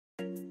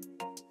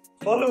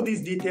Follow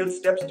these detailed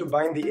steps to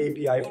bind the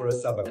API for a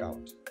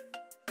sub-account.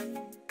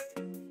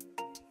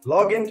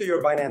 Log into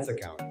your Binance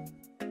account.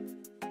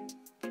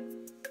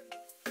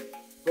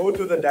 Go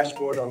to the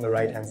dashboard on the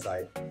right-hand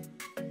side.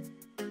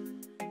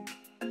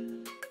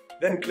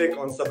 Then click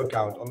on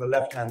Sub-account on the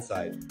left-hand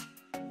side.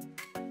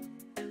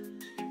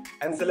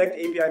 And select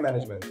API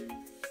Management.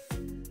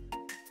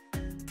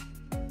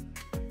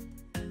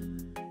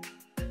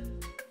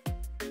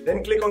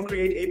 Then click on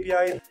Create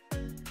API.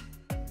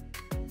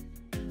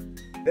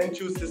 Then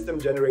choose System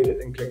Generated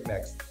and click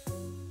Next.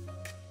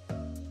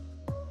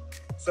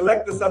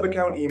 Select the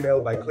sub-account email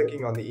by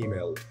clicking on the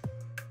email.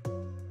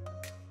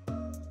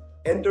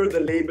 Enter the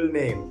label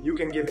name. You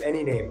can give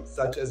any name,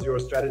 such as your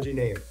strategy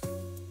name.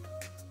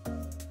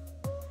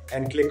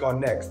 And click on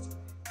Next.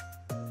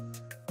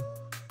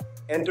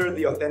 Enter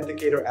the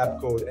Authenticator app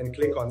code and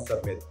click on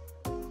Submit.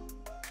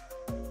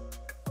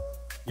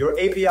 Your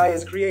API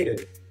is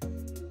created.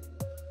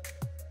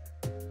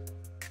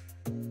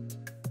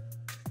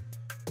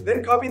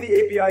 Then copy the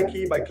API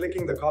key by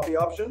clicking the copy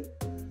option.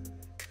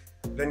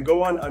 Then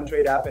go on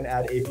UnTrade app and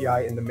add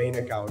API in the main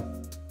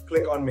account.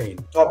 Click on Main,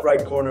 top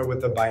right corner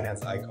with the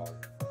Binance icon.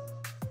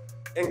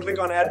 And click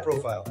on Add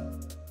Profile.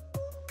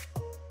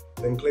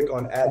 Then click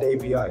on Add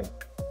API.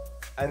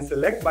 And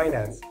select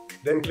Binance.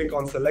 Then click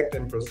on Select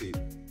and Proceed.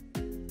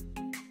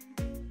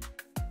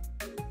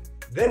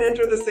 Then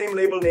enter the same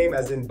label name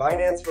as in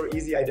Binance for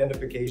easy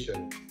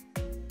identification.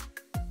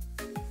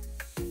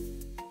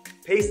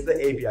 Paste the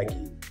API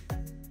key.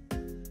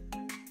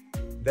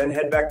 Then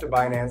head back to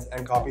Binance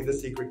and copy the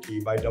secret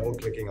key by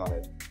double-clicking on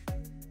it.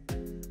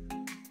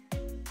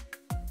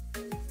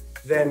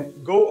 Then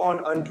go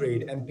on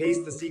UnTrade and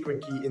paste the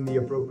secret key in the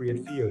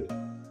appropriate field.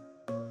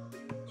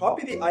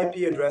 Copy the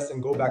IP address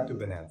and go back to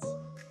Binance.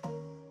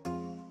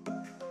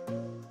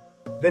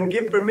 Then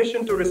give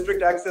permission to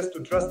restrict access to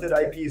trusted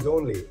IPs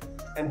only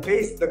and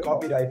paste the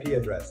copied IP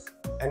address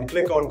and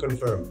click on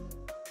Confirm.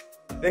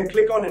 Then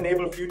click on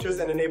Enable Futures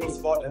and enable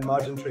spot and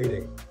margin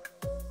trading.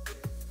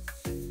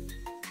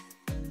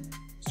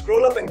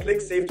 Scroll up and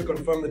click Save to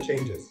confirm the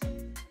changes.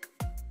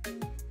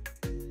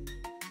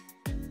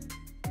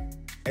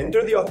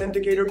 Enter the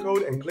Authenticator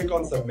code and click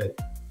on Submit.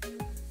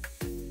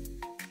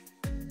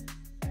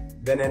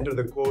 Then enter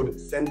the code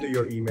sent to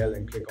your email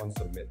and click on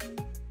Submit.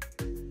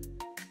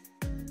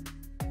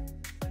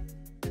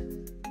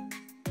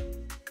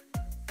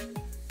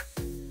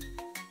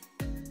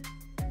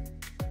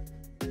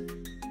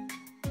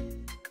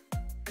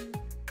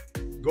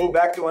 Go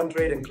back to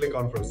UnTrade and click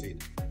on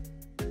Proceed.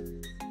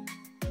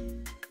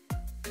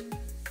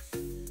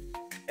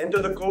 Enter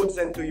the code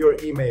sent to your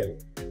email.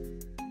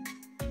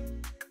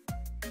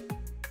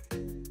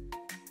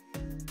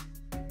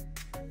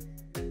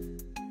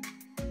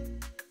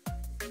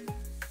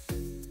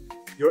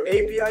 Your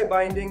API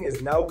binding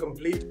is now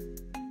complete.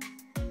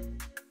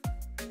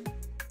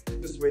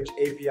 To switch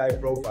API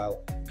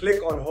profile,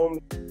 click on Home,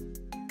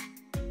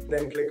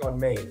 then click on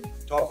Main,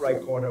 top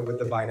right corner with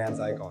the Binance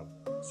icon.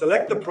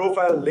 Select the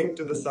profile linked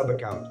to the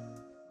sub-account.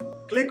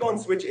 Click on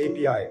Switch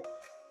API.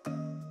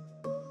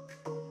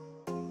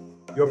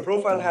 Your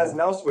profile has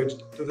now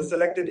switched to the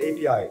selected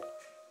API.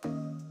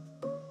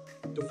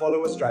 To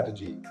follow a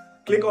strategy,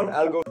 click on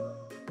Algo.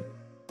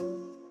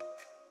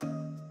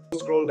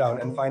 Scroll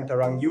down and find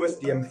Tarang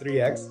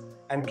USDM3X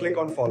and click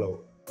on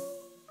Follow.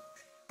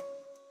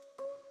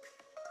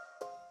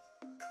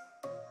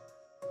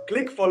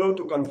 Click Follow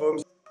to confirm.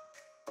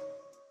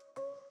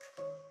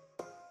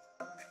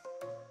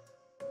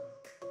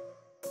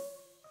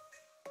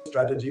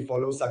 Strategy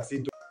follow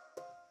succeed to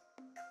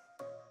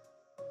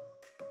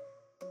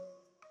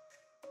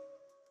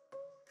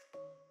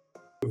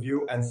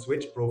view and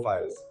switch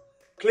profiles.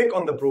 Click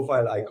on the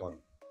profile icon.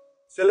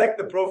 Select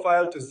the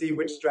profile to see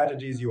which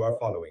strategies you are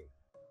following.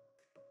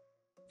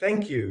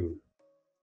 Thank you.